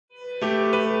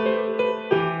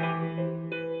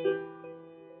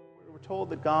told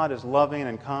that God is loving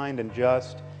and kind and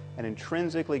just and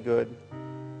intrinsically good.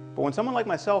 But when someone like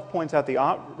myself points out the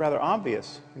rather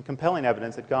obvious and compelling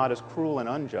evidence that God is cruel and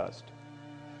unjust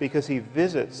because he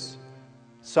visits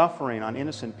suffering on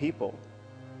innocent people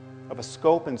of a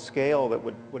scope and scale that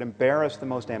would embarrass the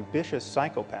most ambitious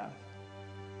psychopath,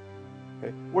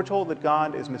 okay, we're told that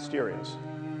God is mysterious.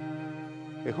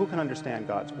 Okay, who can understand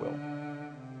God's will?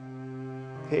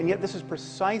 Okay, and yet this is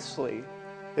precisely,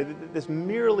 this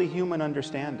merely human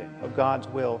understanding of God's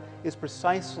will is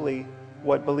precisely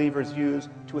what believers use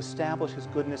to establish his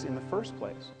goodness in the first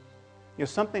place. You know,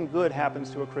 something good happens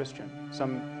to a Christian.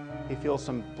 He feels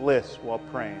some bliss while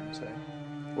praying, say,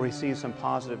 or he sees some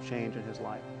positive change in his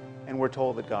life, and we're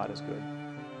told that God is good.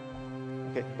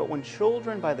 Okay, but when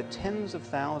children by the tens of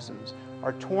thousands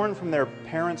are torn from their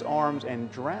parents' arms and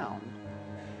drowned,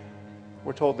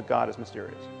 we're told that God is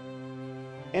mysterious.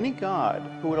 Any God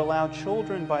who would allow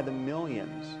children by the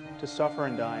millions to suffer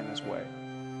and die in this way,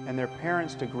 and their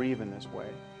parents to grieve in this way,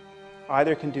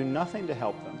 either can do nothing to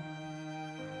help them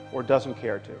or doesn't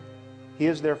care to. He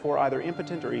is therefore either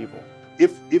impotent or evil.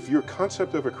 If your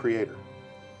concept of a creator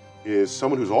is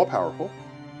someone who's all-powerful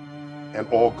and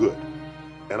all good,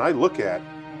 and I look at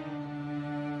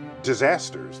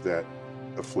disasters that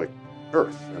afflict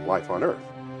Earth and life on Earth,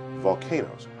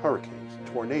 volcanoes, hurricanes,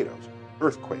 tornadoes,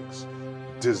 earthquakes,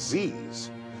 disease,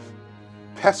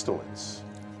 pestilence,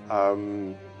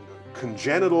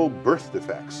 congenital birth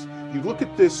defects. You look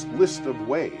at this list of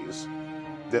ways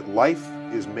that life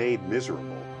is made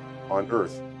miserable on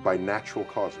Earth by natural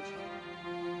causes.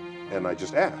 And I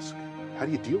just ask, how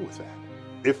do you deal with that?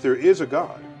 If there is a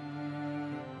God,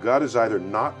 God is either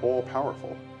not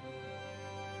all-powerful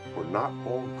or not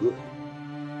all good.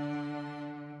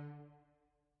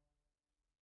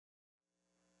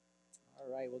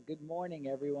 All right, well, good morning,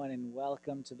 everyone, and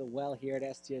welcome to the Well here at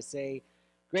STSA.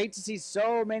 Great to see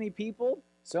so many people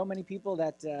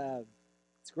that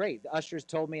it's great. The ushers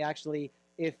told me, actually,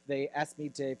 if they asked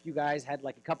me if you guys had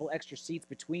like a couple extra seats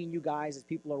between you guys as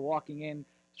people are walking in,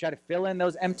 try to fill in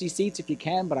those empty seats if you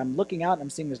can, but I'm looking out and I'm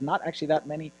seeing there's not actually that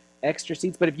many extra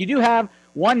seats. But if you do have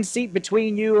one seat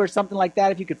between you or something like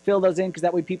that, if you could fill those in, because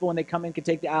that way people, when they come in, can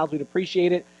take the aisles, we'd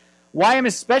appreciate it. Why I'm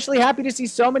especially happy to see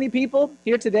so many people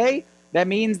here today, that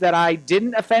means that I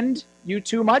didn't offend you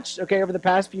too much, okay, over the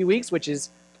past few weeks, which is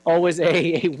always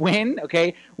a win,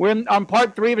 okay? We're on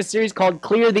part 3 of a series called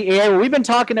Clear the Air, where we've been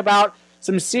talking about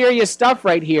some serious stuff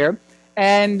right here.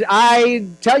 And I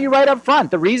tell you right up front,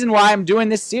 the reason why I'm doing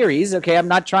this series, okay, I'm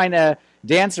not trying to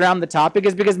dance around the topic,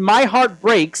 is because my heart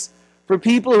breaks for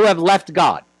people who have left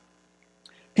God.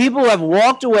 People who have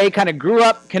walked away, kind of grew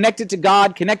up connected to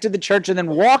God, connected to the church, and then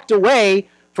walked away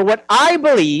for what I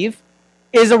believe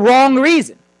is a wrong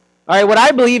reason. All right, what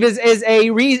I believe is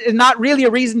not really a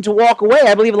reason to walk away.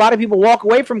 I believe a lot of people walk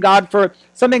away from God for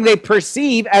something they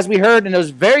perceive, as we heard in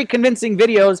those very convincing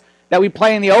videos that we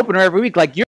play in the opener every week.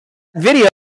 Like your video,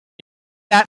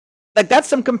 that's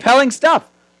some compelling stuff.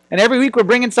 And every week we're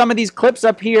bringing some of these clips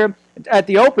up here at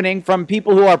the opening from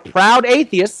people who are proud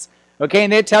atheists, okay,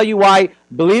 and they tell you why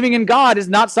believing in God is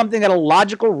not something that a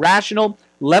logical, rational,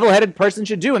 level-headed person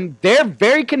should do. And they're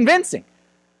very convincing.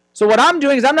 So what I'm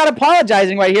doing is I'm not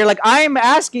apologizing right here. Like, I'm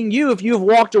asking you, if you've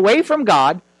walked away from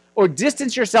God or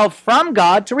distanced yourself from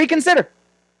God, to reconsider.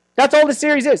 That's all this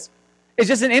series is. It's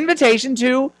just an invitation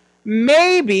to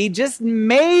maybe, just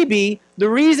maybe, the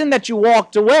reason that you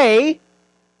walked away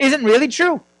isn't really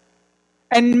true.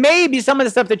 And maybe some of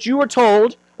the stuff that you were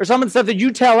told, or some of the stuff that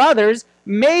you tell others,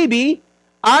 maybe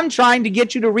I'm trying to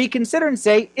get you to reconsider and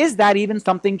say, is that even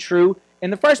something true in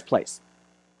the first place?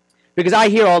 Because I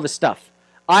hear all this stuff.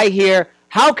 I hear,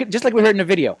 just like we heard in the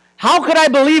video, how could I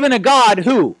believe in a God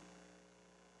who?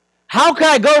 How could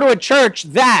I go to a church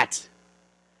that?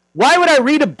 Why would I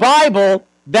read a Bible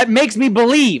that makes me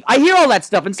believe? I hear all that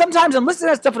stuff, and sometimes I'm listening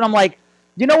to that stuff, and I'm like,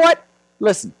 you know what?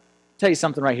 Listen, I'll tell you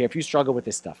something right here, if you struggle with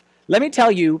this stuff. Let me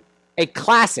tell you a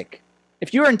classic,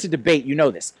 if you're into debate, you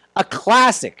know this, a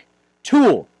classic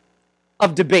tool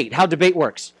of debate, how debate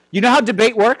works. You know how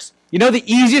debate works? You know the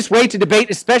easiest way to debate,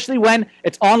 especially when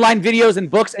it's online videos and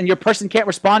books and your person can't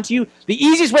respond to you? The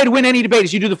easiest way to win any debate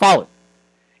is you do the following.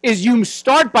 Is you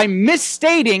start by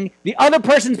misstating the other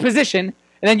person's position,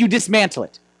 and then you dismantle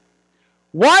it.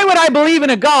 Why would I believe in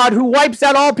a God who wipes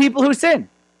out all people who sin?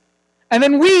 And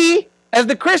then we, as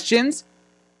the Christians,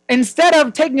 instead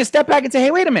of taking a step back and say,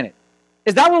 hey, wait a minute,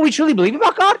 is that what we truly believe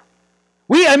about God?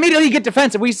 We immediately get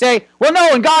defensive. We say, well,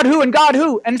 no, and God who, and God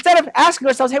who? And instead of asking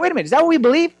ourselves, hey, wait a minute, is that what we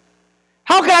believe?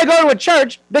 How can I go to a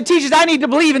church that teaches I need to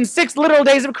believe in 6 literal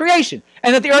days of creation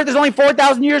and that the earth is only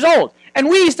 4,000 years old? And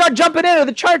we start jumping into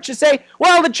the church to say,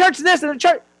 well, the church is this and the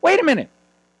church. Wait a minute.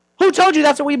 Who told you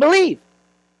that's what we believe?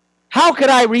 How could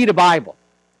I read a Bible?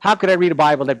 How could I read a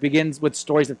Bible that begins with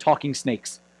stories of talking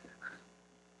snakes?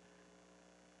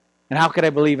 And how could I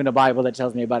believe in a Bible that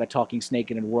tells me about a talking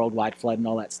snake and a worldwide flood and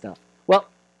all that stuff? Well,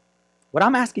 what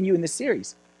I'm asking you in this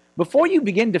series, before you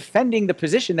begin defending the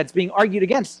position that's being argued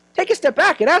against, take a step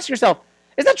back and ask yourself,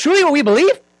 is that truly what we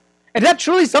believe? Is that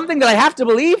truly something that I have to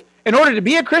believe in order to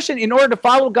be a Christian, in order to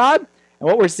follow God? And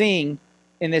what we're seeing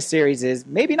in this series is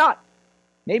maybe not.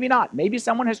 Maybe not. Maybe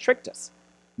someone has tricked us.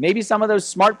 Maybe some of those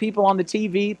smart people on the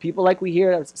TV, people like we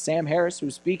hear, Sam Harris,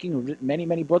 who's speaking, who's written many,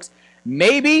 many books,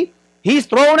 maybe he's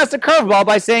throwing us a curveball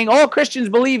by saying all Christians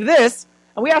believe this.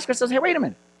 And we ask ourselves, hey, wait a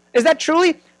minute. Is that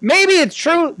truly? Maybe it's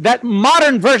true that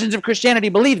modern versions of Christianity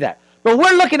believe that. But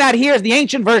what we're looking at here is the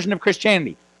ancient version of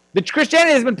Christianity. The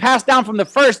Christianity has been passed down from the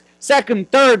 1st, 2nd,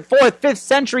 3rd, 4th, 5th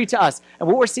century to us. And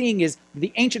what we're seeing is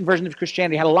the ancient version of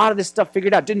Christianity had a lot of this stuff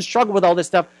figured out, didn't struggle with all this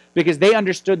stuff because they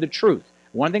understood the truth.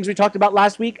 One of the things we talked about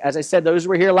last week, as I said, those who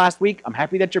were here last week, I'm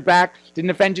happy that you're back,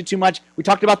 didn't offend you too much. We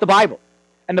talked about the Bible.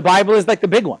 And the Bible is like the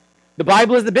big one. The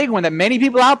Bible is the big one that many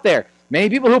people out there, many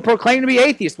people who proclaim to be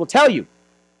atheists will tell you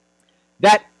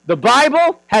that the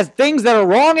Bible has things that are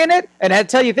wrong in it and I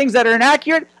tell you things that are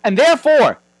inaccurate, and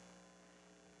therefore,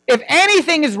 if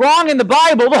anything is wrong in the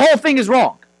Bible, the whole thing is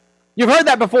wrong. You've heard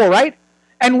that before, right?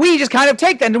 And we just kind of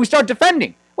take that and we start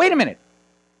defending. Wait a minute.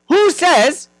 Who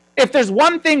says if there's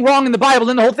one thing wrong in the Bible,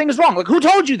 then the whole thing is wrong? Like, who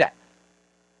told you that?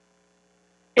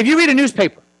 If you read a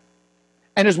newspaper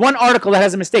and there's one article that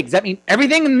has a mistake, does that mean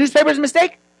everything in the newspaper is a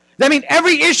mistake? Does that mean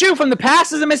every issue from the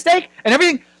past is a mistake? And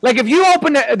everything, like if you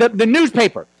open the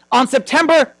newspaper on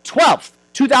September 12th,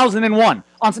 2001,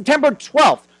 on September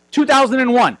 12th,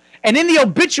 2001, and in the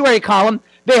obituary column,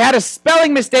 they had a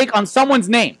spelling mistake on someone's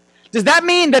name. Does that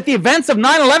mean that the events of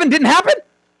 9/11 didn't happen?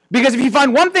 Because if you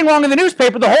find one thing wrong in the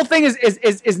newspaper, the whole thing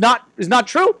is not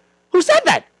true? Who said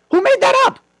that? Who made that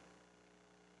up?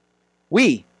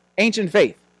 We, ancient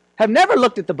faith, have never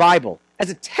looked at the Bible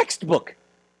as a textbook.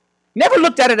 Never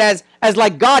looked at it as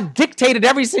like God dictated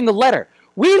every single letter.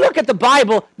 We look at the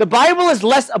Bible is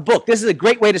less a book. This is a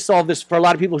great way to solve this for a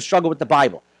lot of people who struggle with the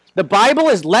Bible. The Bible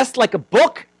is less like a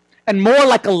book and more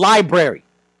like a library.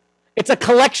 It's a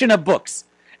collection of books.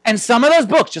 And some of those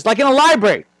books, just like in a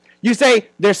library, you say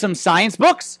there's some science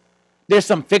books, there's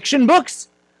some fiction books,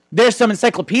 there's some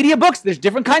encyclopedia books, there's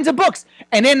different kinds of books.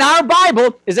 And in our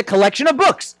Bible is a collection of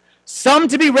books, some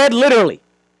to be read literally.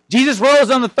 Jesus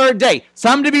rose on the 3rd day.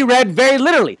 Some to be read very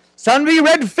literally. Some to be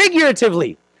read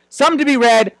figuratively. Some to be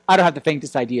read, I don't have the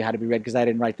faintest idea how to be read because I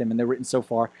didn't write them and they're written so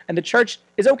far. And the church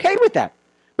is okay with that.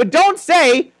 But don't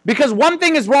say, because one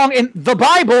thing is wrong in the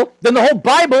Bible, then the whole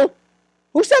Bible,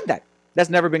 who said that? That's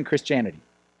never been Christianity.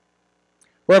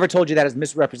 Whoever told you that is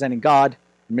misrepresenting God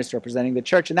and misrepresenting the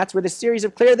church. And that's where the series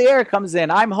of Clear the Air comes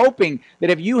in. I'm hoping that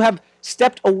if you have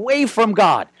stepped away from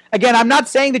God, again, I'm not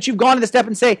saying that you've gone to the step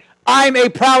and say, I'm a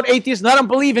proud atheist and I don't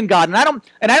believe in God. And I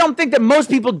don't think that most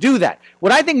people do that.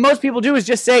 What I think most people do is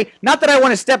just say, not that I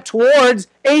want to step towards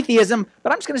atheism,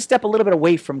 but I'm just going to step a little bit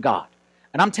away from God.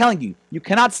 And I'm telling you, you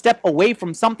cannot step away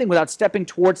from something without stepping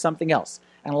towards something else.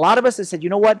 And a lot of us have said, you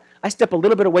know what? I step a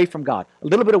little bit away from God,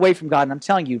 and I'm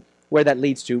telling you where that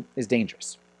leads to is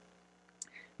dangerous.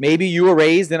 Maybe you were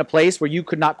raised in a place where you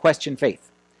could not question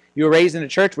faith. You were raised in a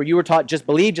church where you were taught, just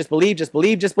believe, just believe, just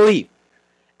believe, just believe.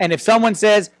 And if someone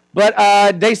says,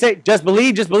 but they say, just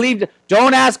believe,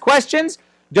 don't ask questions,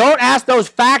 don't ask those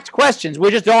fact questions.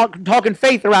 We're just talking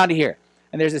faith around here.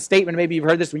 And there's a statement, maybe you've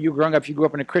heard this when you were growing up, if you grew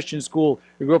up in a Christian school,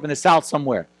 you grew up in the South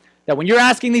somewhere, that when you're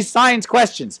asking these science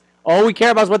questions, all we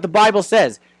care about is what the Bible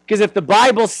says. Because if the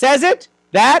Bible says it,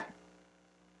 that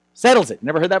settles it.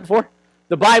 Never heard that before?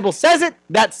 The Bible says it,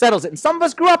 that settles it. And some of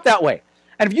us grew up that way.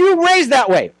 And if you were raised that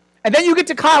way, and then you get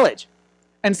to college,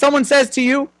 and someone says to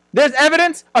you, there's no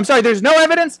evidence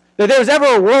that there was ever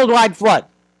a worldwide flood.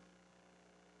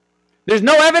 There's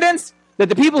no evidence that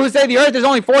the people who say the earth is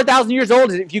only 4,000 years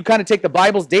old, if you kind of take the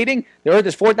Bible's dating, the earth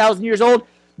is 4,000 years old.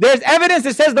 There's evidence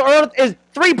that says the earth is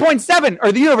 3.7,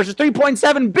 or the universe is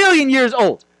 3.7 billion years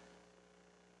old.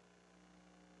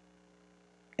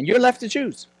 And you're left to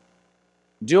choose.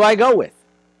 Do I go with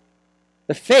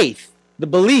the faith, the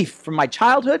belief from my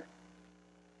childhood,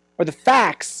 or the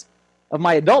facts of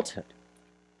my adulthood?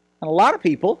 And a lot of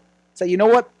people say, you know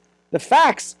what? The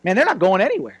facts, man, they're not going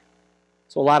anywhere.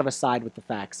 So a lot of us side with the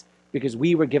facts because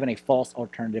we were given a false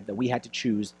alternative that we had to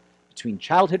choose between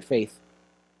childhood faith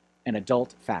and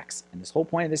adult facts. And this whole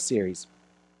point of this series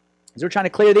is we're trying to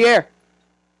clear the air.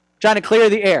 Trying to clear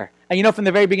the air. And you know, from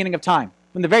the very beginning of time,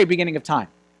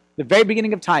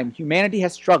 humanity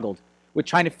has struggled with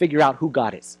trying to figure out who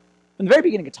God is. From the very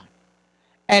beginning of time.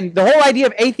 And the whole idea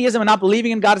of atheism and not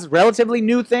believing in God is a relatively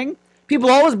new thing. People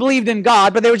always believed in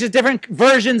God, but there were just different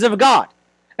versions of God.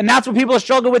 And that's what people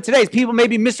struggle with today, is people may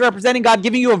be misrepresenting God,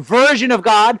 giving you a version of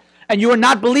God, and you are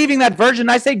not believing that version.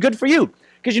 And I say, good for you.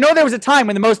 Because you know there was a time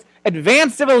when the most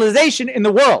advanced civilization in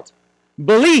the world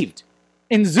believed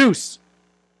in Zeus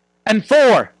and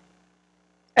Thor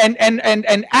and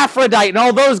Aphrodite and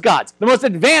all those gods, the most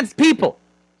advanced people.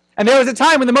 And there was a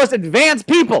time when the most advanced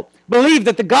people believed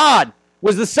that the God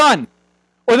was the sun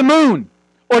or the moon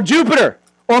or Jupiter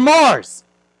or Mars.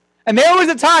 And there was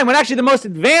a time when actually the most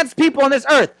advanced people on this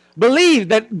earth believed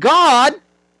that God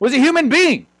was a human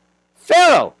being.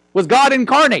 Pharaoh was God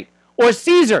incarnate, or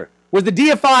Caesar was the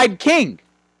deified king.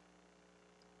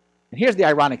 And here's the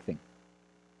ironic thing.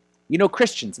 You know,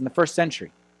 Christians in the first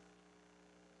century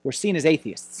were seen as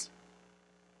atheists.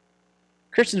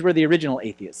 Christians were the original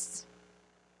atheists.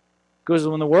 Because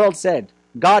when the world said,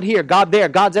 God here, God there,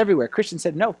 God's everywhere, Christians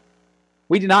said, no,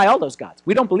 we deny all those gods.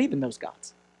 We don't believe in those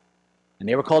gods. And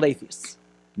they were called atheists.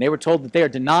 And they were told that they are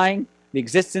denying the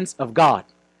existence of God.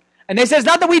 And they said, it's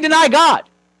not that we deny God.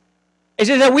 It's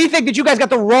just that we think that you guys got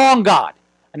the wrong God.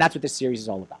 And that's what this series is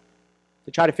all about.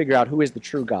 To try to figure out who is the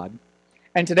true God.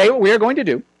 And today what we are going to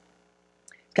do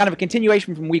is kind of a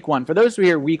continuation from week one. For those who are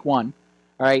here week one,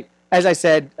 all right, as I've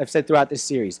said throughout this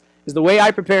series, is the way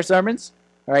I prepare sermons,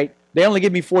 all right, they only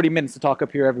give me 40 minutes to talk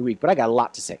up here every week, but I got a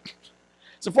lot to say.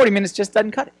 So 40 minutes just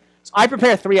doesn't cut it. So I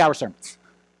prepare 3-hour sermons.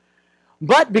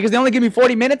 But because they only give me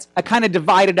 40 minutes, I kind of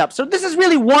divide it up. So this is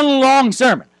really one long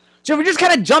sermon. So if you're just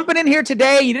kind of jumping in here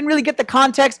today, you didn't really get the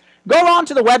context, go on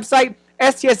to the website,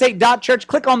 sts8.church,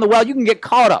 click on the well, you can get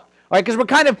caught up. All right, because we're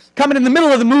kind of coming in the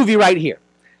middle of the movie right here.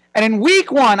 And in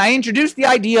week one, I introduced the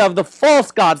idea of the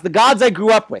false gods, the gods I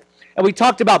grew up with. And we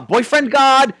talked about boyfriend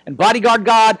God and bodyguard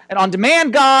God and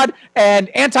on-demand God and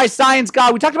anti-science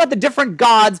God. We talked about the different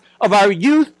gods of our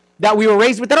youth that we were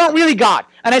raised with that aren't really God.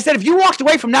 And I said, if you walked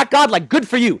away from that God, like, good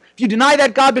for you. If you deny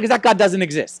that God because that God doesn't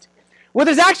exist. Well,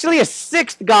 there's actually a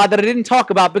sixth God that I didn't talk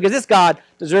about because this God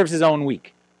deserves his own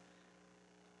week.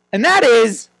 And that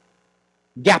is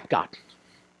Gap God.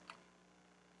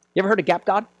 You ever heard of Gap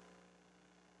God?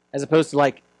 As opposed to,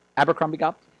 like, Abercrombie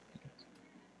God?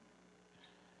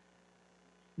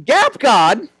 Gap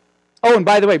God, oh, and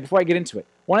by the way, before I get into it,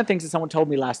 one of the things that someone told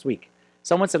me last week,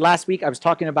 someone said last week I was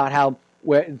talking about how,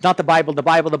 it's not the Bible, but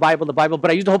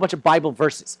I used a whole bunch of Bible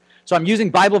verses. So I'm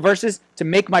using Bible verses to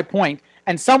make my point,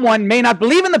 and someone may not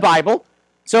believe in the Bible,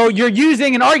 so you're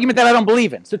using an argument that I don't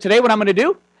believe in. So today what I'm going to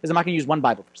do is I'm not going to use one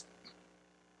Bible verse.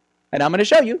 And I'm going to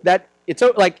show you that it's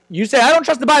like, you say, I don't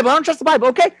trust the Bible,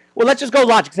 okay? Well, let's just go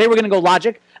logic. Today we're going to go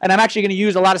logic, and I'm actually going to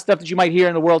use a lot of stuff that you might hear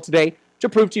in the world today to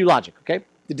prove to you logic, okay?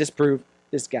 To disprove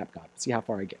this Gap God. See how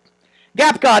far I get.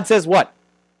 Gap God says what?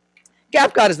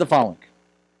 Gap God is the following.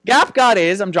 Gap God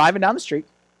is, I'm driving down the street,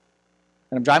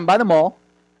 and I'm driving by the mall,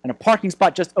 and a parking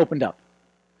spot just opened up.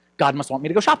 God must want me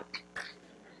to go shopping.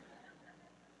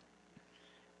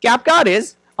 Gap God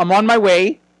is, I'm on my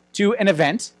way to an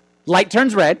event, light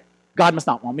turns red, God must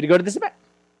not want me to go to this event.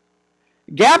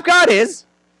 Gap God is,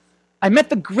 I met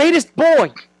the greatest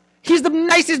boy. He's the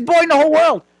nicest boy in the whole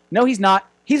world. No, he's not.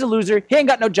 He's a loser. He ain't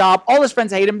got no job. All his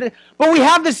friends hate him. But we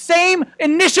have the same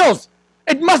initials.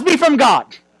 It must be from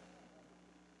God.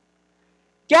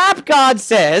 Gap God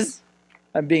says,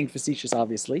 I'm being facetious,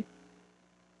 obviously,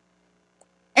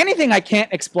 anything I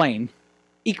can't explain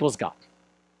equals God.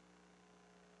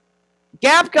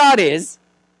 Gap God is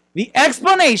the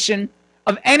explanation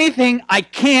of anything I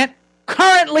can't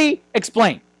currently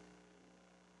explain.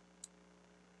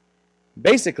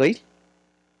 Basically,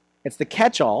 it's the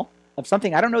catch-all of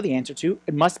something I don't know the answer to.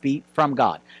 It must be from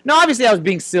God. Now, obviously, I was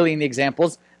being silly in the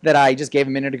examples that I just gave a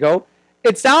minute ago.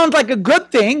 It sounds like a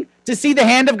good thing to see the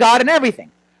hand of God in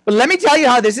everything. But let me tell you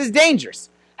how this is dangerous.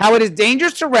 How it is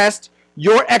dangerous to rest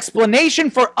your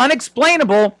explanation for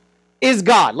unexplainable is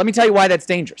God. Let me tell you why that's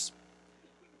dangerous.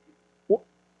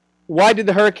 Why did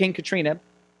the Hurricane Katrina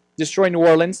destroy New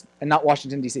Orleans and not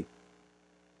Washington, D.C.?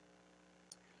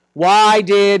 Why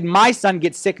did my son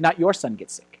get sick, not your son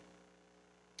get sick?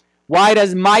 Why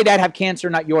does my dad have cancer,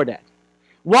 not your dad?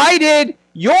 Why did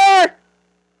your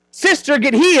sister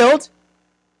get healed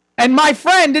and my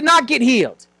friend did not get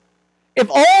healed? If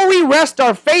all we rest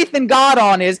our faith in God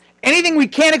on is anything we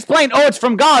can't explain, oh, it's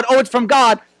from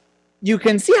God, you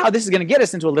can see how this is going to get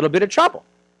us into a little bit of trouble.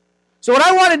 So what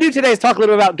I want to do today is talk a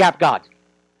little bit about Gap God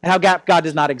and how Gap God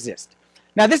does not exist.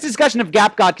 Now, this discussion of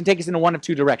Gap God can take us in one of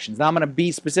two directions. Now, I'm going to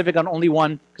be specific on only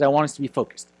one because I want us to be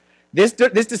focused. This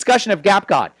discussion of Gap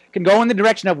God can go in the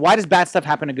direction of why does bad stuff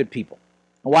happen to good people?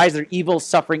 And why is there evil,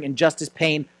 suffering, injustice,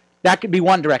 pain, That could be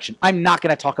one direction. I'm not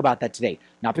going to talk about that today.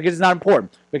 Not because it's not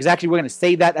important, because actually we're going to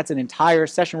save that. That's an entire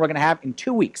session we're going to have in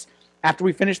 2 weeks. After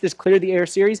we finish this Clear the Air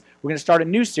series, we're going to start a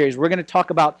new series. We're going to talk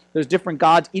about those different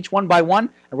gods, each one by one,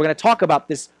 and we're going to talk about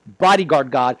this bodyguard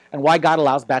God and why God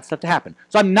allows bad stuff to happen.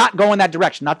 So I'm not going that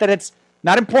direction. Not that it's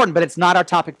not important, but it's not our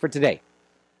topic for today.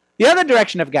 The other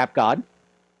direction of Gap God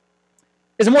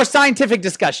is a more scientific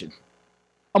discussion,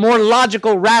 a more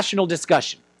logical, rational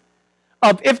discussion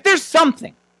of if there's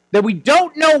something that we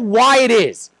don't know why it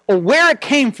is or where it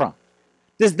came from,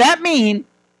 does that mean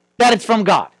that it's from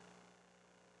God?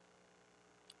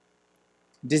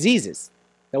 Diseases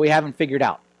that we haven't figured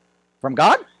out, from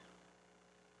God?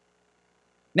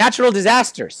 Natural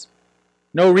disasters,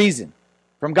 no reason,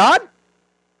 from God?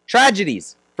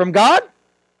 Tragedies, from God?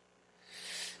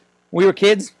 We were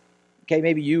kids, okay,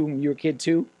 maybe you were a kid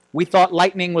too. We thought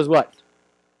lightning was what?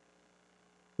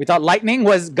 We thought lightning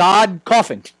was God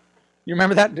coughing. You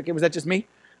remember that? Okay, was that just me?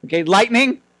 Okay,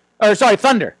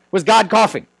 thunder was God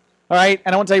coughing. All right,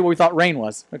 and I won't tell you what we thought rain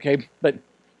was. Okay, but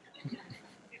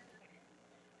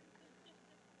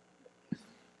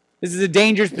this is a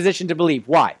dangerous position to believe.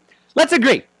 Why? Let's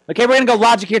agree. Okay, we're going to go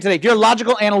logic here today. If you're a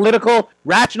logical, analytical,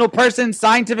 rational person,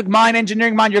 scientific mind,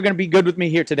 engineering mind, you're going to be good with me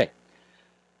here today.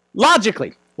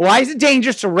 Logically, why is it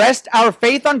dangerous to rest our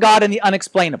faith on God in the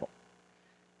unexplainable?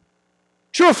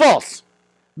 True or false?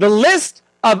 The list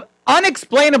of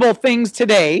unexplainable things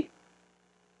today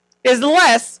is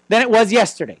less than it was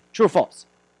yesterday. True or false?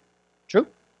 True?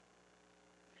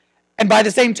 And by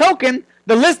the same token,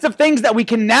 the list of things that we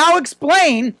can now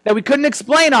explain that we couldn't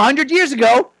explain 100 years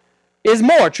ago is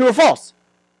more. True or false?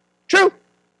 True.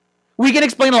 We can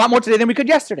explain a lot more today than we could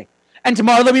yesterday. And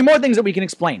tomorrow there'll be more things that we can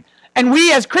explain. And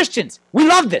we as Christians, we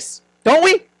love this, don't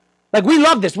we? Like, we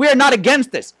love this. We are not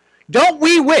against this. Don't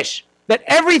we wish that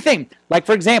everything, like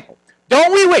for example,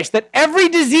 don't we wish that every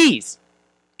disease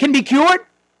can be cured?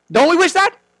 Don't we wish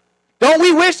that? Don't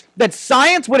we wish that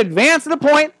science would advance to the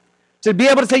point to be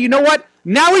able to say, you know what?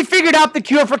 Now we figured out the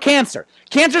cure for cancer.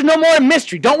 Cancer's no more a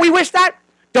mystery. Don't we wish that?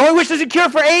 Don't we wish there's a cure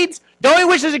for AIDS? Don't we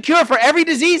wish there's a cure for every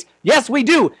disease? Yes, we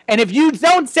do. And if you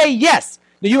don't say yes,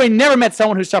 then you ain't never met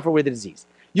someone who suffered with a disease.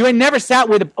 You ain't never sat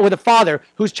with a father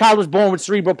whose child was born with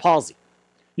cerebral palsy.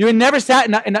 You ain't never sat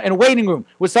in a waiting room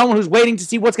with someone who's waiting to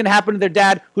see what's going to happen to their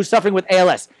dad who's suffering with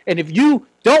ALS. And if you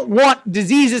don't want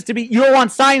diseases to be, you don't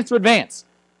want science to advance,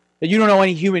 then you don't know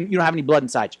any human, you don't have any blood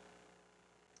inside you.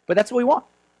 But that's what we want.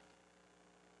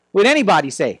 Would anybody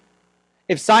say,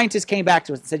 if scientists came back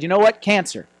to us and said, you know what,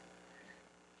 cancer,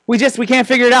 we can't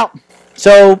figure it out.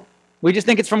 So we just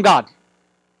think it's from God.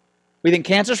 We think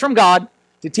cancer's from God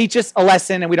to teach us a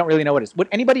lesson and we don't really know what it is. Would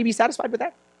anybody be satisfied with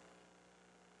that?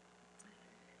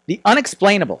 The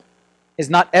unexplainable is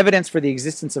not evidence for the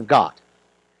existence of God.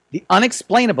 The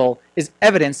unexplainable is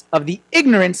evidence of the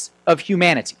ignorance of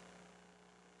humanity.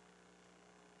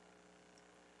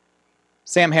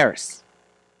 Sam Harris,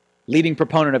 leading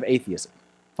proponent of atheism.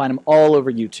 Find him all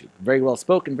over YouTube. Very well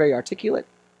spoken, very articulate.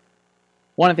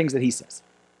 One of the things that he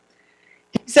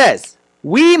says,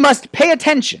 we must pay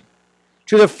attention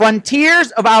to the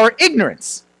frontiers of our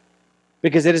ignorance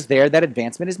because it is there that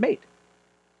advancement is made.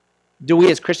 Do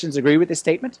we as Christians agree with this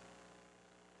statement?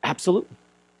 Absolutely.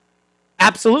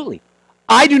 Absolutely.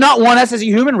 I do not want us as a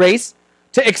human race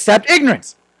to accept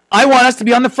ignorance. I want us to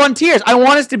be on the frontiers. I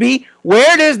want us to be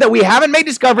where it is that we haven't made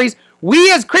discoveries.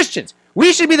 We as Christians,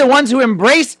 we should be the ones who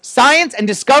embrace science and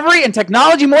discovery and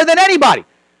technology more than anybody.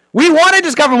 We want to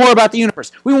discover more about the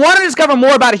universe. We want to discover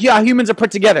more about how humans are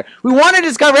put together. We want to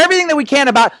discover everything that we can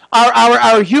about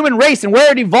our human race and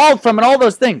where it evolved from and all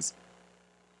those things.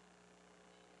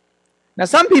 Now,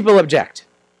 some people object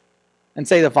and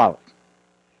say the following.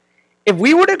 If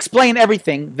we were to explain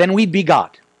everything, then we'd be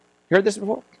God. You heard this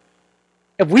before?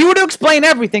 If we were to explain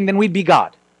everything, then we'd be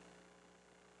God.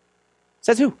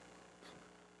 Says who?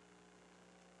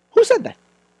 Who said that?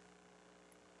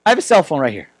 I have a cell phone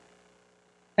right here.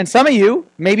 And some of you,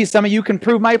 maybe some of you can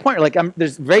prove my point. Like,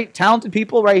 there's very talented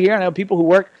people right here. I know people who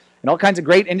work in all kinds of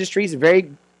great industries,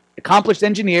 very accomplished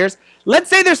engineers. Let's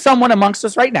say there's someone amongst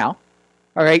us right now,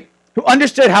 all right, who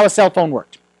understood how a cell phone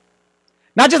worked.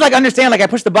 Not just like understand, like I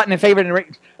push the button and favorite,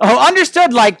 and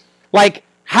understood like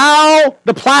how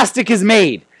the plastic is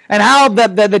made and how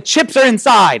the chips are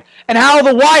inside and how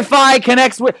the Wi-Fi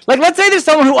connects with. Like, let's say there's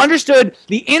someone who understood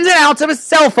the ins and outs of a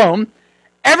cell phone,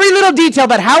 every little detail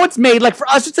about how it's made. Like, for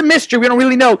us, it's a mystery. We don't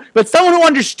really know. But someone who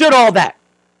understood all that.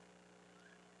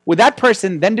 Would that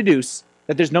person then deduce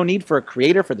that there's no need for a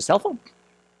creator for the cell phone?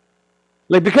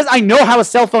 Like, because I know how a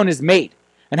cell phone is made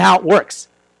and how it works,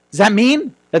 does that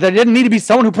mean that there didn't need to be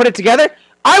someone who put it together?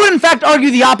 I would, in fact,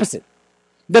 argue the opposite.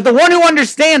 that the one who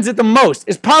understands it the most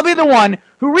is probably the one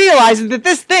who realizes that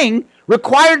this thing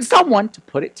required someone to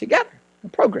put it together, a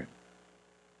program.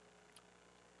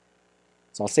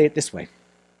 So I'll say it this way.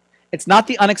 It's not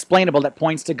the unexplainable that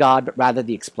points to God, but rather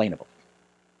the explainable.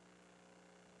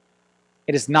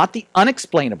 It is not the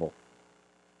unexplainable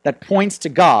that points to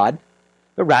God,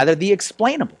 but rather the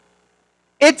explainable.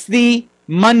 It's the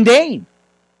mundane.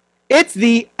 It's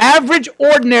the average,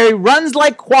 ordinary, runs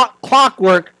like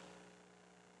clockwork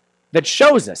that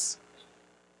shows us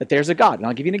that there's a God. And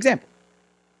I'll give you an example.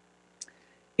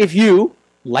 If you,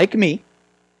 like me,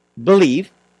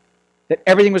 believe that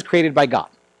everything was created by God,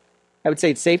 I would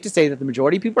say it's safe to say that the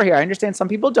majority of people are here. I understand some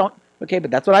people don't, okay,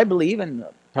 but that's what I believe, and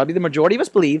probably the majority of us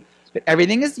believe that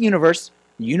everything is the universe.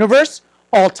 The universe,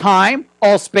 all time,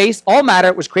 all space, all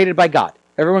matter was created by God.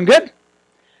 Everyone good?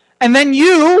 And then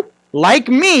you, like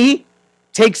me,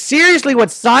 take seriously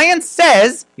what science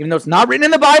says, even though it's not written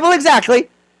in the Bible exactly,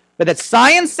 but that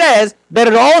science says that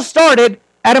it all started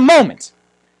at a moment,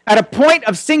 at a point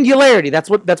of singularity. That's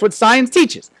what science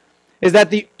teaches, is that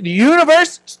the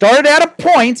universe started at a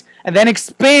point and then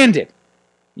expanded.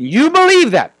 You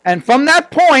believe that. And from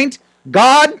that point,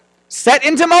 God set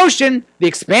into motion the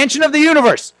expansion of the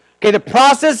universe. Okay, the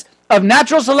process of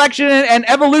natural selection and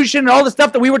evolution and all the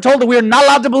stuff that we were told that we are not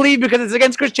allowed to believe because it's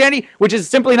against Christianity, which is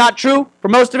simply not true for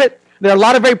most of it. There are a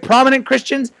lot of very prominent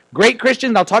Christians, great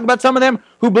Christians, I'll talk about some of them,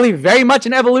 who believe very much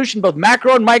in evolution, both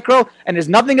macro and micro, and there's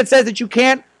nothing that says that you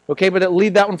can't. Okay, but I'll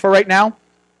leave that one for right now.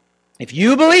 If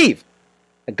you believe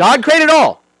that God created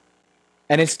all,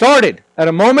 and it started at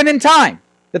a moment in time,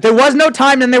 that there was no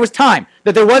time and there was time,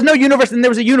 that there was no universe and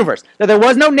there was a universe, that there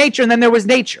was no nature and then there was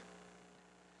nature.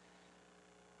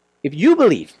 If you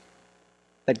believe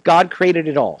that God created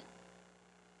it all,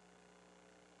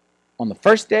 on the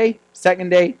first day, second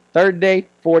day, third day,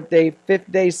 fourth day,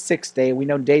 fifth day, sixth day, we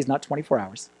know days not 24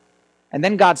 hours, and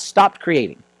then God stopped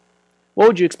creating, what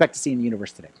would you expect to see in the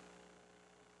universe today?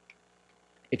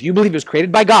 If you believe it was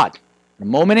created by God, in a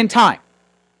moment in time,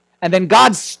 and then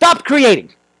God stopped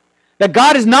creating, that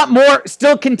God is not more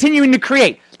still continuing to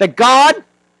create, that God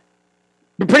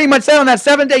pretty much said on that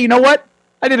seventh day, you know what?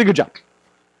 I did a good job.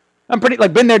 I'm pretty,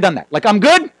 been there, done that. I'm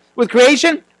good with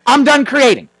creation. I'm done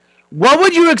creating. What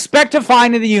would you expect to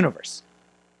find in the universe?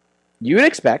 You would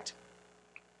expect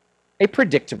a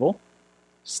predictable,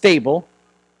 stable,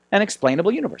 and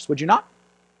explainable universe, would you not?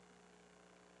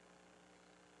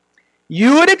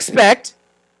 You would expect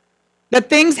that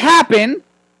things happen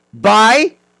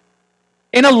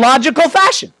in a logical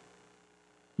fashion.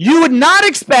 You would not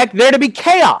expect there to be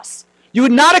chaos. You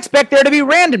would not expect there to be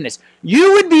randomness.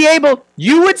 You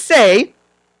would say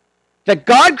that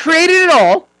God created it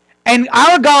all, and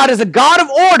our God is a God of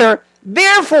order,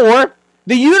 therefore,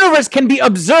 the universe can be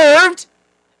observed,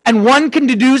 and one can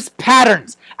deduce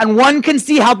patterns, and one can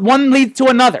see how one leads to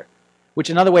another, which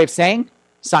is another way of saying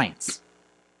science.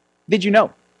 Did you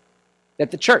know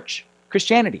that the church,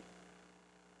 Christianity,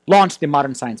 launched the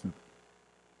modern science movement?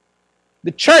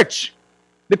 The church,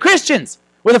 the Christians,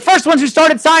 were the first ones who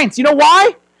started science. You know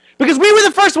why? Because we were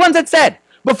the first ones that said,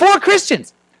 before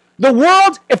Christians, the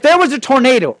world, if there was a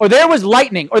tornado, or there was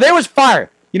lightning, or there was fire,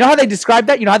 you know how they described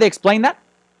that? You know how they explained that?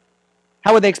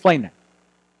 How would they explain that?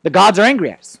 The gods are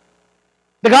angry at us.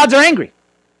 The gods are angry.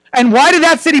 And why did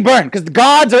that city burn? Because the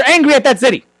gods are angry at that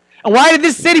city. And why did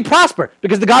this city prosper?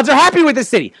 Because the gods are happy with this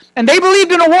city. And they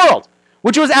believed in a world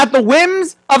which was at the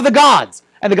whims of the gods.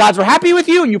 And the gods were happy with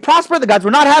you, and you prospered. The gods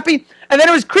were not happy. And then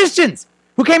it was Christians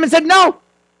who came and said, no,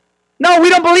 we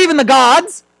don't believe in the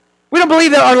gods. We don't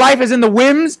believe that our life is in the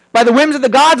whims, by the whims of the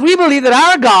gods. We believe that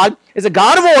our God is a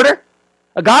God of order,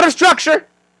 a God of structure,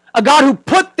 a God who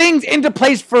put things into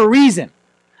place for a reason.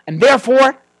 And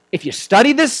therefore, if you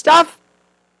study this stuff,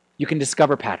 you can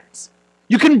discover patterns.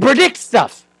 You can predict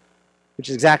stuff, which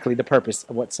is exactly the purpose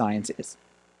of what science is.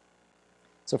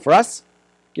 So for us,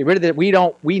 get rid of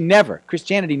that.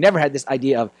 Christianity never had this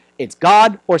idea of it's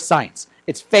God or science.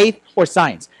 It's faith or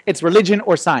science. It's religion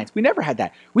or science. We never had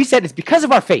that. We said it's because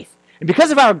of our faith and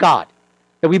because of our God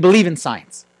that we believe in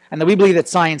science and that we believe that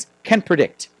science can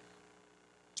predict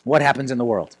what happens in the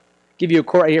world. I'll give you a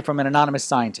quote right here from an anonymous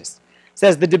scientist. It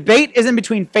says, the debate isn't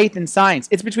between faith and science.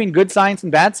 It's between good science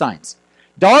and bad science.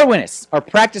 Darwinists are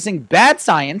practicing bad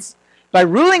science by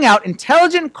ruling out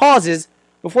intelligent causes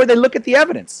before they look at the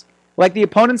evidence. Like the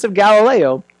opponents of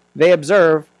Galileo, they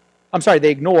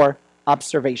ignore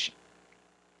observation.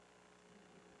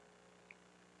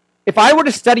 If I were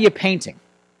to study a painting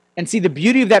and see the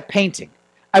beauty of that painting,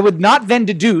 I would not then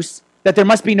deduce that there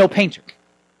must be no painter.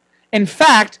 In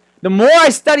fact, the more I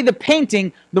study the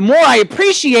painting, the more I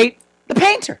appreciate the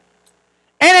painter.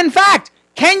 And in fact,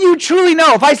 Can you truly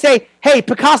know if I say, hey,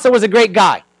 Picasso was a great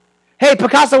guy? Hey,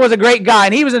 Picasso was a great guy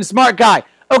and he was a smart guy.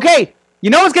 Okay, you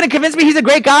know what's going to convince me he's a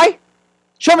great guy?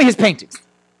 Show me his paintings.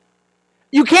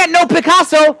 You can't know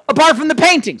Picasso apart from the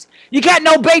paintings. You can't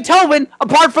know Beethoven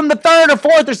apart from the 3rd or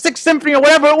 4th or 6th symphony or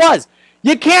whatever it was.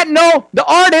 You can't know the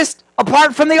artist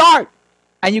apart from the art.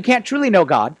 And you can't truly know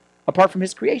God apart from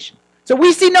his creation. So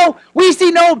we see no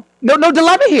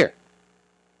dilemma here.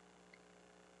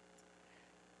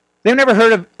 They've never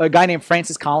heard of a guy named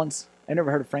Francis Collins? I've never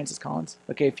heard of Francis Collins.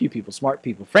 Okay, a few people, smart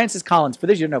people. Francis Collins, for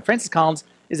those you don't know, Francis Collins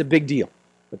is a big deal.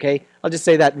 Okay, I'll just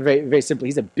say that very, very simply.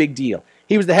 He's a big deal.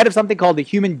 He was the head of something called the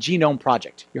Human Genome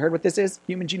Project. You heard what this is?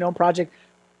 Human Genome Project?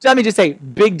 So let me just say,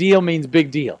 big deal means big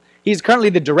deal. He's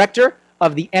currently the director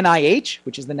of the NIH,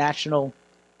 which is the National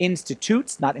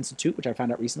Institutes, not Institute, which I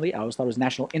found out recently. I always thought it was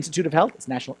National Institute of Health. It's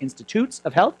National Institutes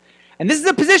of Health. And this is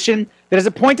a position that is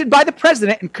appointed by the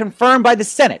president and confirmed by the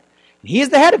Senate. And he is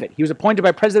the head of it. He was appointed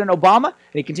by President Obama, and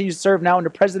he continues to serve now under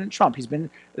President Trump. He's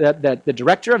been the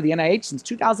director of the NIH since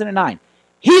 2009.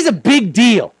 He's a big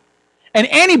deal. And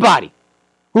anybody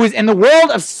who is in the world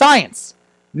of science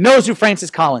knows who Francis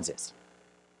Collins is.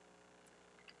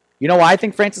 You know why I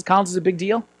think Francis Collins is a big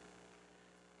deal?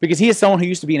 Because he is someone who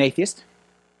used to be an atheist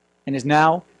and is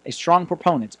now a strong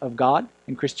proponent of God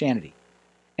and Christianity.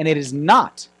 And it is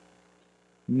not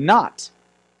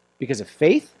because of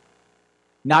faith,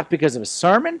 not because of a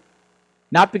sermon,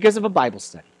 not because of a Bible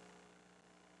study,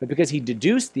 but because he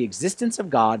deduced the existence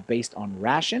of God based on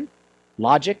ration,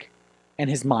 logic, and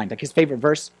his mind. Like his favorite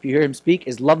verse, if you hear him speak,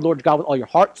 is love Lord God with all your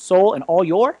heart, soul, and all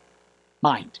your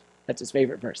mind. That's his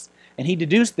favorite verse. And he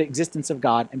deduced the existence of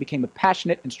God and became a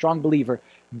passionate and strong believer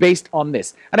based on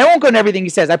this. And I won't go into everything he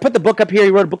says. I put the book up here.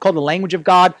 He wrote a book called The Language of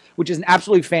God, which is an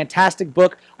absolutely fantastic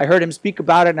book. I heard him speak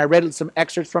about it, and I read some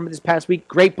excerpts from it this past week.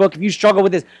 Great book. If you struggle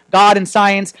with this, God and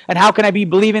science, and how can I be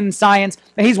believing in science?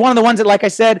 And he's one of the ones that, like I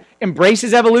said,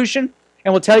 embraces evolution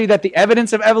and will tell you that the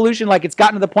evidence of evolution, like it's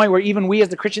gotten to the point where even we as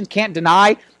the Christians can't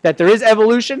deny that there is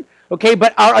evolution, okay?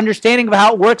 But our understanding of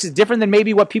how it works is different than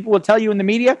maybe what people will tell you in the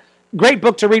media. Great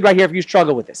book to read right here if you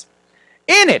struggle with this.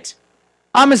 In it,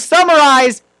 I'm going to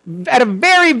summarize at a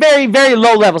very, very, very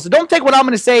low level. So don't take what I'm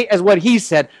going to say as what he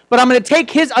said, but I'm going to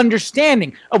take his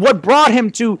understanding of what brought him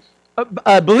to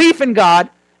belief in God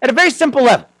at a very simple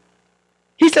level.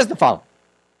 He says the following.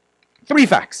 3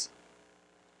 facts.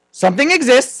 Something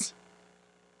exists.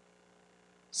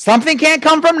 Something can't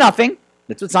come from nothing.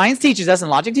 That's what science teaches us,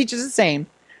 and logic teaches the same.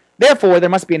 Therefore, there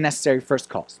must be a necessary first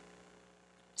cause.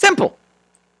 Simple.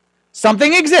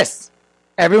 Something exists.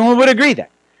 Everyone would agree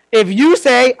that. If you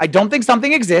say, I don't think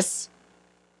something exists,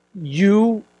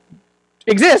 you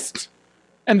exist.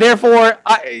 And therefore,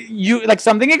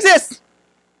 something exists.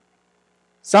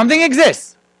 Something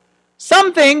exists.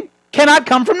 Something cannot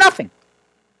come from nothing.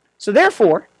 So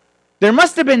therefore, there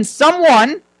must have been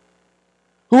someone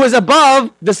who is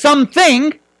above the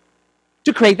something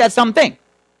to create that something.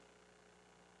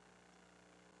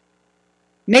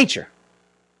 Nature.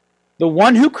 The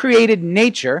one who created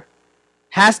nature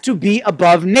has to be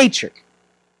above nature.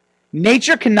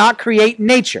 Nature cannot create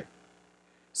nature.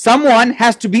 Someone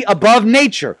has to be above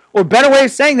nature. Or a better way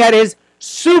of saying that is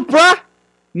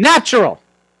supranatural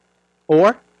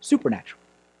or supernatural.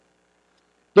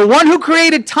 The one who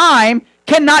created time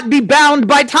cannot be bound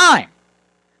by time.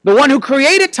 The one who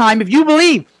created time, if you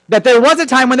believe that there was a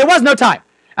time when there was no time,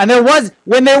 and there was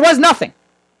when there was nothing,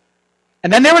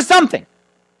 and then there was something,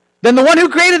 then the one who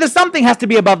created the something has to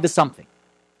be above the something.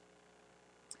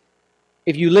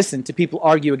 If you listen to people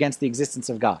argue against the existence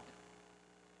of God,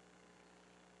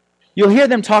 you'll hear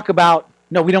them talk about,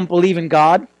 no, we don't believe in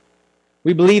God.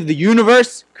 We believe the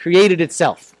universe created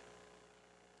itself.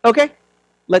 Okay,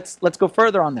 let's go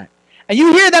further on that. And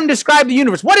you hear them describe the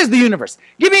universe. What is the universe?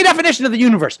 Give me a definition of the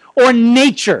universe, or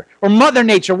nature, or Mother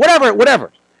Nature,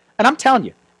 whatever. And I'm telling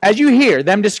you, as you hear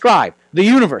them describe the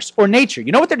universe or nature,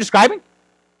 you know what they're describing?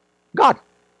 God.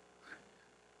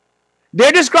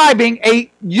 They're describing a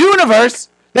universe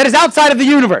that is outside of the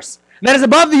universe, that is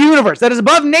above the universe, that is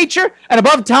above nature and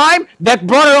above time, that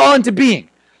brought it all into being.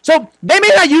 So they may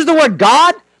not use the word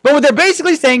God, but what they're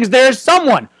basically saying is there is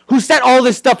someone who set all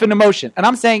this stuff into motion. And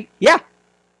I'm saying, yeah,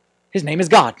 his name is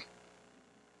God.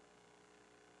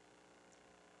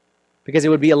 Because it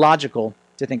would be illogical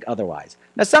to think otherwise.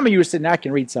 Now, some of you are sitting there, I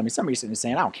can read some of you are sitting there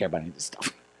saying, I don't care about any of this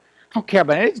stuff. I don't care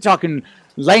about it. You're talking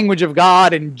language of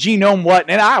God and genome what,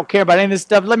 and I don't care about any of this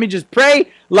stuff. Let me just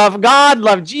pray, love God,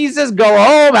 love Jesus, go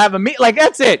home, have a meal. Like,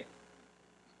 that's it.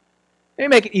 Let me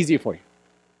make it easier for you.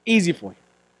 Easy for you.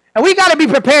 And we got to be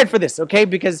prepared for this, okay?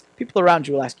 Because people around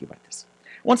you will ask you about this.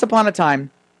 Once upon a time,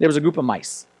 there was a group of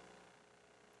mice.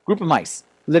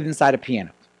 who lived inside a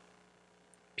piano.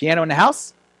 Piano in the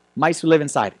house, mice who live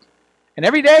inside it. And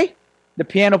every day, the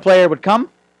piano player would come,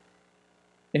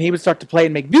 and he would start to play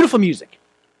and make beautiful music.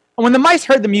 And when the mice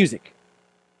heard the music,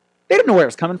 they didn't know where it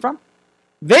was coming from.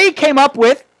 They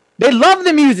loved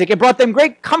the music. It brought them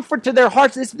great comfort to their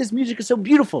hearts. This music is so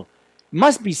beautiful. It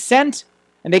must be sent.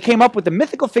 And they came up with a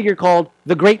mythical figure called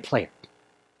the Great Player.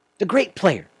 The Great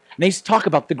Player. And they used to talk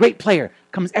about the Great Player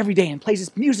comes every day and plays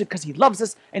this music because he loves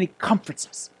us and he comforts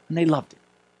us. And they loved it.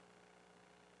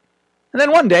 And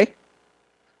then one day,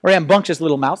 a rambunctious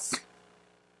little mouse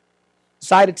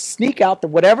decided to sneak out the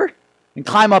whatever and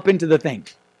climb up into the thing.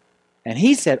 And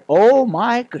he said, oh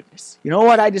my goodness, you know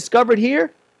what I discovered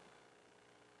here?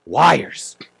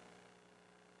 Wires.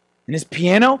 And this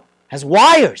piano has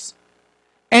wires.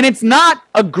 And it's not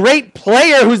a great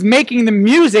player who's making the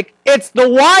music, it's the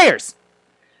wires.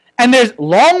 And there's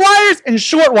long wires and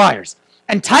short wires,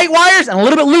 and tight wires and a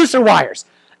little bit looser wires.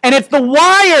 And it's the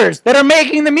wires that are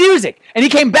making the music. And he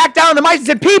came back down to the mice and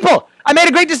said, people, I made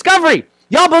a great discovery.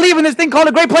 Y'all believe in this thing called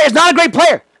a great player. It's not a great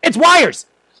player. It's wires.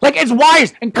 Like, it's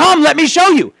wires. And come, let me show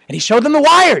you. And he showed them the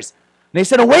wires. And they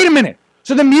said, oh, wait a minute.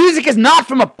 So the music is not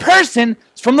from a person,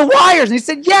 it's from the wires. And he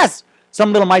said, yes.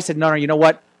 Some little mice said, no, you know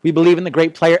what? We believe in the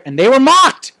great player. And they were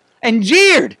mocked and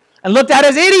jeered and looked at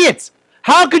as idiots.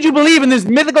 How could you believe in this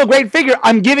mythical great figure?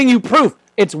 I'm giving you proof.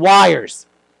 It's wires.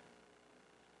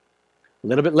 A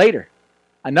little bit later,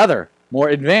 another more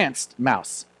advanced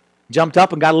mouse jumped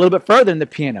up and got a little bit further in the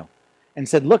piano and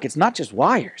said, look, it's not just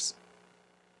wires,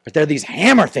 but they're these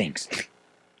hammer things.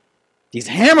 These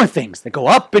hammer things that go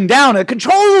up and down and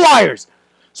control the wires.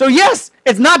 So yes,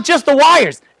 it's not just the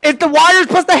wires. It's the wires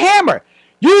plus the hammer.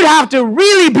 You'd have to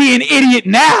really be an idiot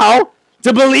now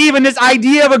to believe in this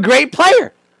idea of a great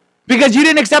player because you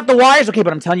didn't accept the wires. Okay,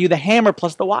 but I'm telling you the hammer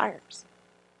plus the wires.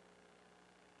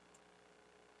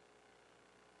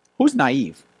 Who's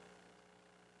naive?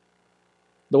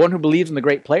 The one who believes in the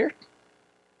great player?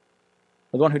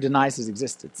 Or the one who denies his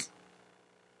existence?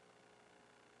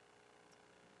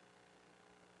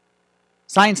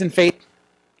 Science and faith,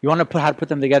 you want to how to put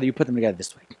them together, you put them together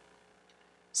this way.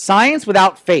 Science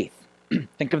without faith,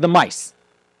 think of the mice.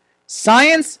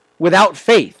 Science without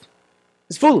faith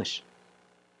is foolish.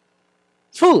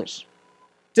 It's foolish.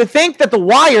 To think that the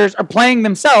wires are playing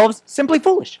themselves, simply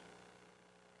foolish.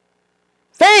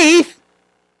 Faith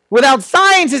without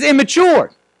science is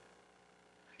immature.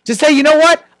 To say, you know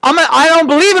what, I don't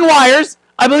believe in wires,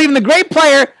 I believe in the great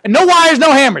player, and no wires,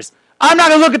 no hammers. I'm not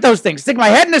going to look at those things. Stick my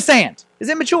head in the sand. Is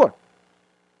immature.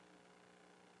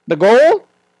 The goal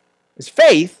is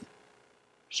faith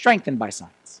strengthened by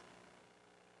science.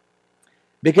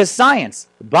 Because science,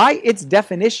 by its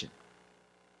definition,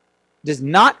 does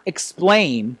not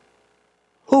explain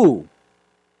who.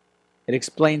 It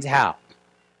explains how.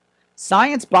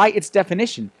 Science, by its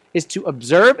definition, is to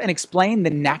observe and explain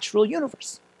the natural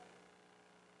universe.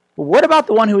 But what about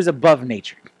the one who is above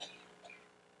nature?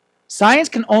 Science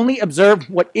can only observe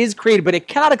what is created, but it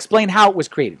cannot explain how it was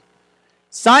created.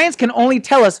 Science can only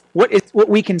tell us what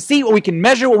we can see, what we can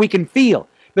measure, what we can feel.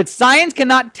 But science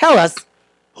cannot tell us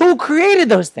who created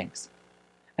those things.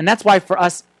 And that's why for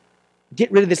us,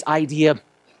 get rid of this idea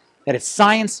that it's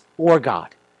science or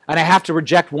God. And I have to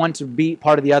reject one to be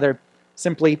part of the other.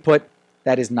 Simply put,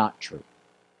 that is not true.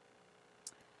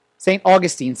 St.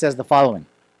 Augustine says the following,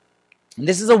 and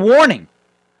this is a warning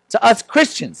to us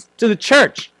Christians, to the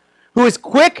church, who is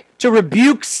quick to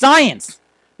rebuke science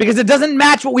because it doesn't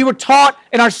match what we were taught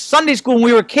in our Sunday school when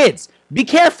we were kids. Be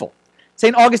careful.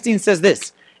 St. Augustine says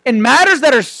this, in matters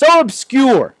that are so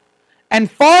obscure and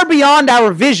far beyond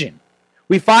our vision,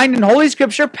 we find in Holy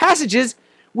Scripture passages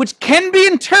which can be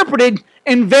interpreted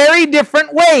in very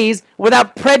different ways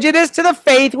without prejudice to the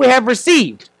faith we have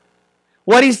received.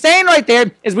 What he's saying right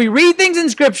there is we read things in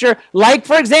Scripture like,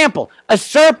 for example, a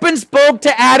serpent spoke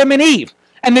to Adam and Eve.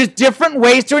 And there's different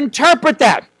ways to interpret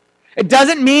that. It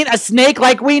doesn't mean a snake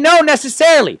like we know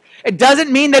necessarily. It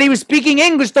doesn't mean that he was speaking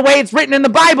English the way it's written in the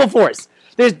Bible for us.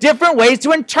 There's different ways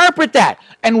to interpret that.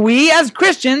 And we as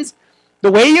Christians,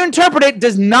 the way you interpret it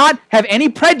does not have any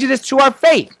prejudice to our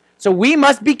faith. So we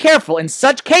must be careful in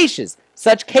such cases.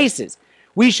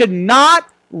 We should not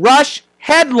rush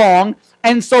headlong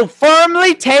and so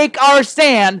firmly take our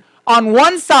stand on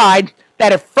one side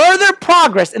that if further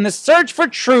progress in the search for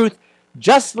truth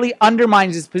justly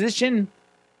undermines his position,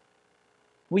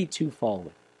 we too fall with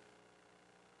it.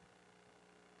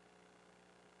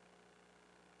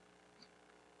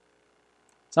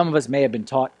 Some of us may have been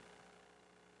taught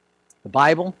the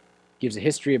Bible gives a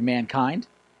history of mankind,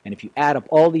 and if you add up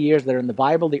all the years that are in the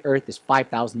Bible, the earth is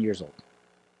 5,000 years old.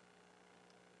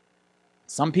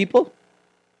 Some people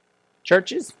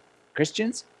churches,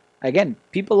 Christians, again,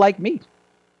 people like me,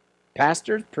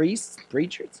 pastors, priests,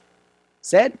 preachers,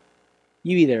 said,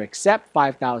 you either accept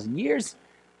 5,000 years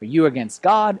or you are against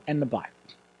God and the Bible.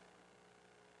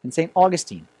 And St.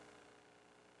 Augustine,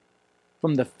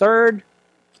 from the third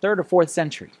or fourth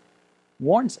century,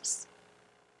 warns us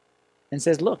and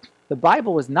says, look, the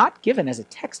Bible was not given as a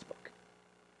textbook.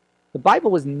 The Bible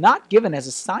was not given as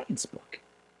a science book.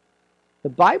 The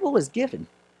Bible was given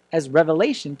as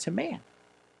revelation to man.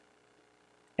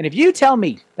 And if you tell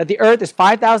me that the earth is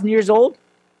 5,000 years old,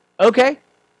 okay.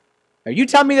 Or you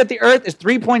tell me that the earth is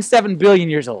 3.7 billion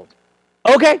years old,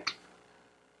 okay.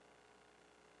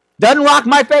 Doesn't rock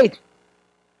my faith.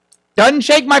 Doesn't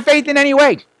shake my faith in any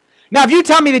way. Now, if you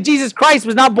tell me that Jesus Christ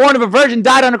was not born of a virgin,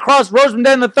 died on a cross, rose from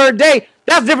dead on the third day,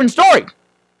 that's a different story.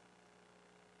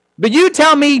 But you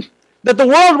tell me that the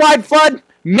worldwide flood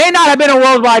may not have been a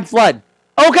worldwide flood.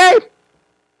 Okay?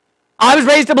 I was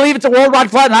raised to believe it's a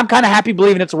worldwide flood, and I'm kind of happy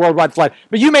believing it's a worldwide flood.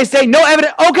 But you may say, no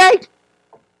evidence. Okay?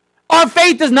 Our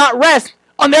faith does not rest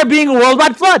on there being a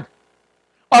worldwide flood.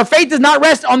 Our faith does not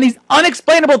rest on these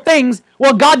unexplainable things.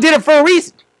 Well, God did it for a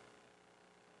reason.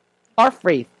 Our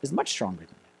faith is much stronger than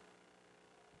that.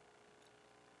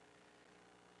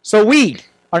 So we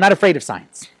are not afraid of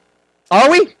science. Are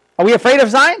we? Are we afraid of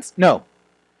science? No.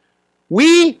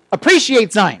 We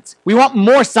appreciate science. We want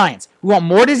more science. We want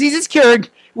more diseases cured.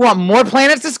 We want more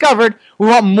planets discovered. We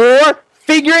want more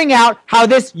figuring out how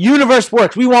this universe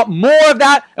works. We want more of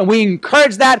that, and we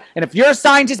encourage that. And if you're a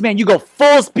scientist, man, you go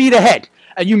full speed ahead.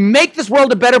 And you make this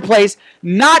world a better place,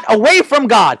 not away from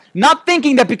God, not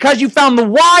thinking that because you found the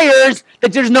wires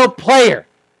that there's no player.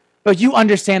 But you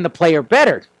understand the player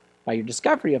better by your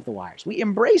discovery of the wires. We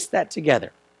embrace that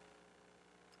together.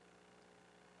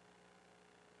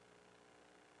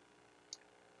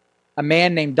 A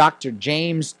man named Dr.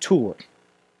 James Tour,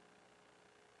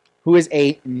 who is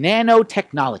a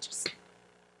nanotechnologist.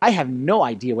 I have no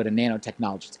idea what a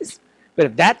nanotechnologist is. But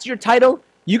if that's your title,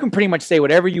 you can pretty much say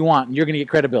whatever you want and you're going to get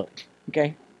credibility.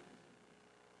 Okay?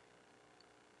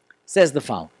 Says the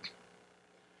following.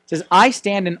 Says, I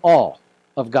stand in awe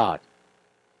of God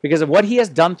because of what he has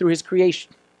done through his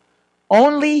creation.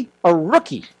 Only a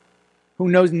rookie who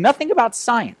knows nothing about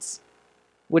science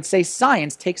would say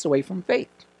science takes away from faith.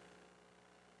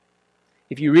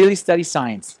 If you really study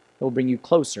science, it will bring you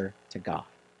closer to God.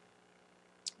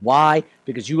 Why?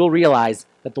 Because you will realize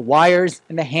that the wires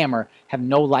and the hammer have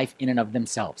no life in and of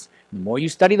themselves. The more you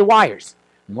study the wires,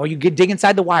 the more you dig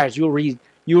inside the wires, you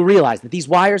will realize that these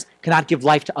wires cannot give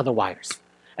life to other wires.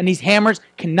 And these hammers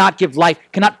cannot give life,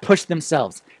 cannot push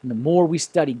themselves. And the more we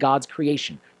study God's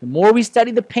creation, the more we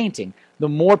study the painting, the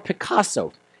more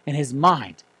Picasso and his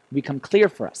mind become clear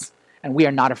for us. And we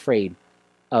are not afraid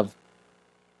of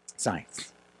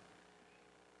science.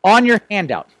 On your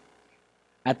handout,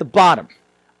 at the bottom,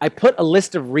 I put a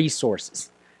list of resources.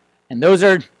 And those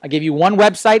are, I gave you one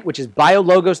website, which is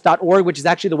biologos.org, which is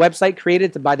actually the website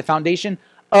created by the foundation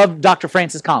of Dr.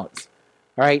 Francis Collins.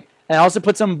 All right? And I also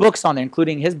put some books on there,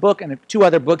 including his book and 2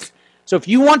 other books. So if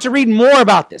you want to read more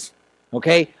about this,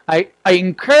 okay, I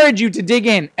encourage you to dig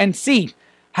in and see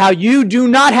how you do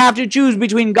not have to choose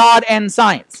between God and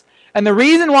science. And the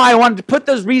reason why I wanted to put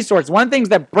those resources, one of the things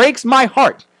that breaks my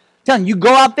heart, telling you,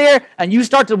 go out there and you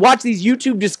start to watch these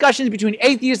YouTube discussions between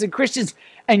atheists and Christians,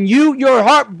 and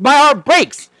my heart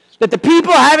breaks that the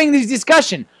people having these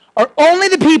discussions are only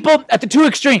the people at the 2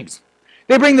 extremes.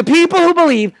 They bring the people who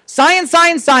believe science,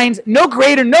 science, science, no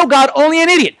creator, no God, only an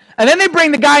idiot. And then they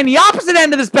bring the guy in the opposite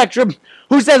end of the spectrum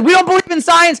who says, we don't believe in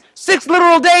science, 6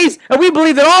 literal days, and we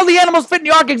believe that all the animals fit in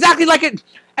the ark exactly like it.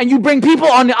 And you bring people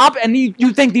on the opposite, and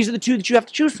you think these are the 2 that you have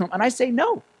to choose from. And I say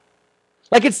no.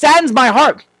 Like, it saddens my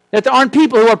heart that there aren't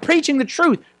people who are preaching the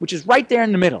truth, which is right there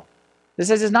in the middle. This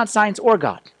says it's not science or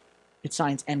God. It's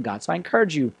science and God. So I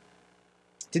encourage you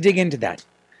to dig into that.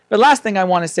 The last thing I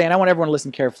want to say, and I want everyone to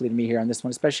listen carefully to me here on this one,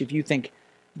 especially if you think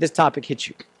this topic hits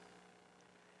you.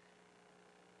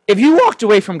 If you walked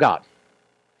away from God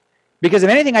because of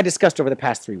anything I discussed over the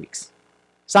past 3 weeks,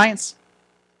 science,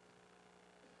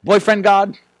 boyfriend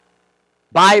God,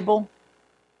 Bible,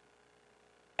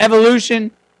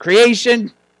 evolution,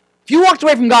 creation, if you walked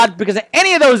away from God because of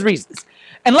any of those reasons,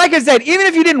 and like I said, even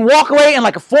if you didn't walk away in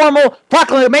like a formal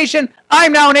proclamation,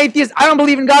 I'm now an atheist, I don't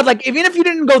believe in God, like even if you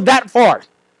didn't go that far,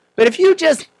 but if you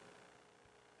just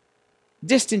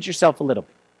distance yourself a little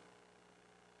bit,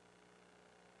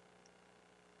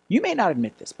 you may not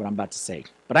admit this, what I'm about to say,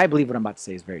 but I believe what I'm about to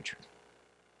say is very true.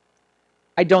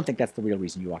 I don't think that's the real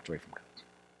reason you walked away from God.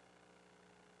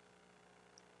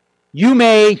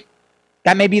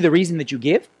 That may be the reason that you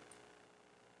give.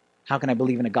 How can I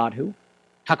believe in a God who?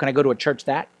 How can I go to a church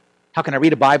that? How can I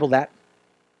read a Bible that?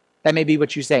 That may be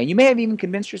what you say. And you may have even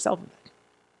convinced yourself of that.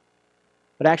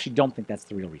 But I actually don't think that's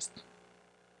the real reason.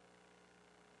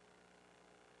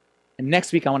 And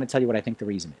next week, I want to tell you what I think the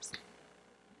reason is.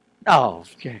 Oh,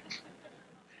 okay.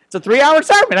 It's a 3-hour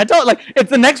sermon. I told you, it's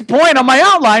the next point on my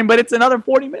outline, but it's another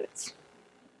 40 minutes.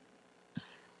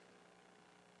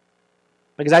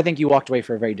 Because I think you walked away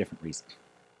for a very different reason.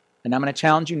 And I'm going to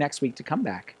challenge you next week to come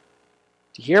back,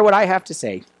 to hear what I have to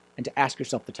say, and to ask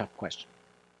yourself the tough question.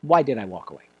 Why did I walk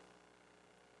away?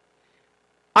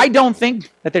 I don't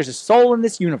think that there's a soul in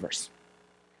this universe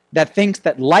that thinks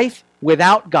that life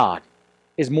without God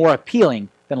is more appealing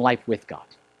than life with God.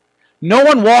 No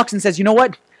one walks and says, you know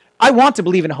what? I want to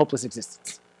believe in a hopeless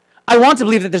existence. I want to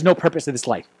believe that there's no purpose to this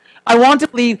life. I want to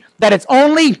believe that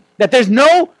that there's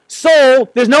no soul,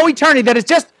 there's no eternity, that it's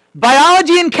just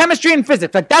biology and chemistry and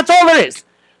physics. That's all there is.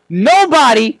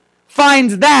 Nobody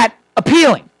finds that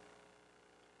appealing.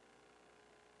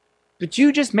 But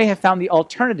you just may have found the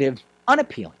alternative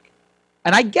unappealing.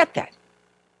 And I get that.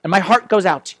 And my heart goes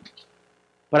out to you.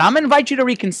 But I'm going to invite you to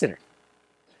reconsider.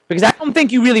 Because I don't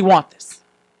think you really want this.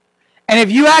 And if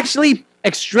you actually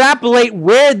extrapolate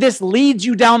where this leads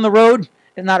you down the road,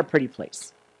 it's not a pretty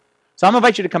place. So I'm going to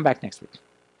invite you to come back next week.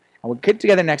 And we'll get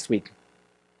together next week.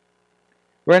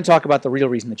 We're going to talk about the real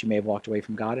reason that you may have walked away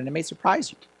from God, and it may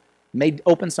surprise you. It may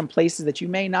open some places that you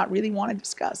may not really want to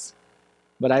discuss.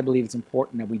 But I believe it's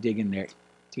important that we dig in there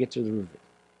to get to the root of it.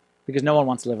 Because no one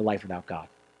wants to live a life without God.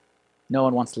 No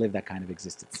one wants to live that kind of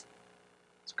existence.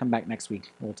 So come back next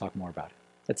week, and we'll talk more about it.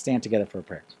 Let's stand together for a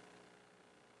prayer.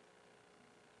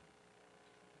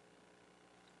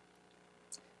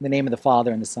 In the name of the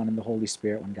Father, and the Son, and the Holy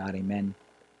Spirit, one God, amen.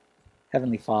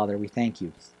 Heavenly Father, we thank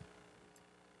you.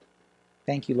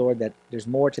 Thank you, Lord, that there's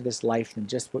more to this life than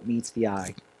just what meets the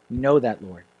eye. We know that,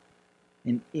 Lord.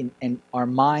 And our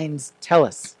minds tell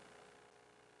us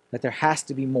that there has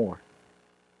to be more.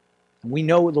 And we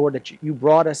know, Lord, that you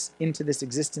brought us into this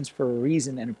existence for a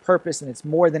reason and a purpose, and it's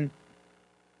more than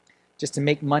just to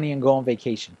make money and go on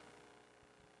vacation.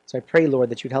 So I pray, Lord,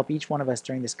 that you'd help each one of us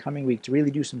during this coming week to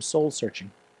really do some soul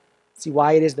searching. See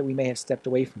why it is that we may have stepped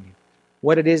away from you.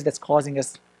 What it is that's causing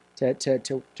us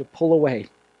to pull away.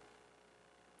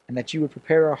 And that you would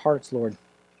prepare our hearts, Lord.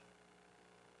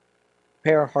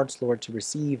 Prepare our hearts, Lord, to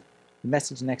receive the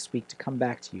message next week, to come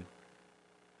back to you.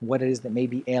 What it is that may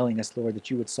be ailing us, Lord, that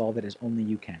you would solve it as only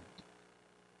you can.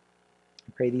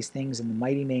 I pray these things in the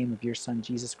mighty name of your Son,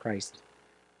 Jesus Christ.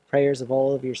 Prayers of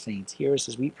all of your saints. Hear us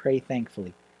as we pray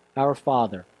thankfully. Our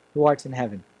Father, who art in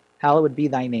heaven, hallowed be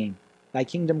thy name. Thy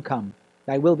kingdom come,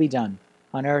 thy will be done,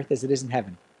 on earth as it is in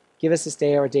heaven. Give us this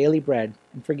day our daily bread,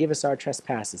 and forgive us our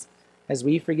trespasses, as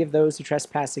we forgive those who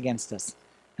trespass against us.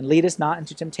 And lead us not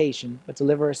into temptation, but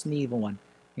deliver us from the evil one.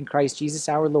 In Christ Jesus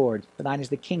our Lord, for thine is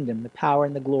the kingdom, the power,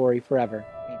 and the glory forever.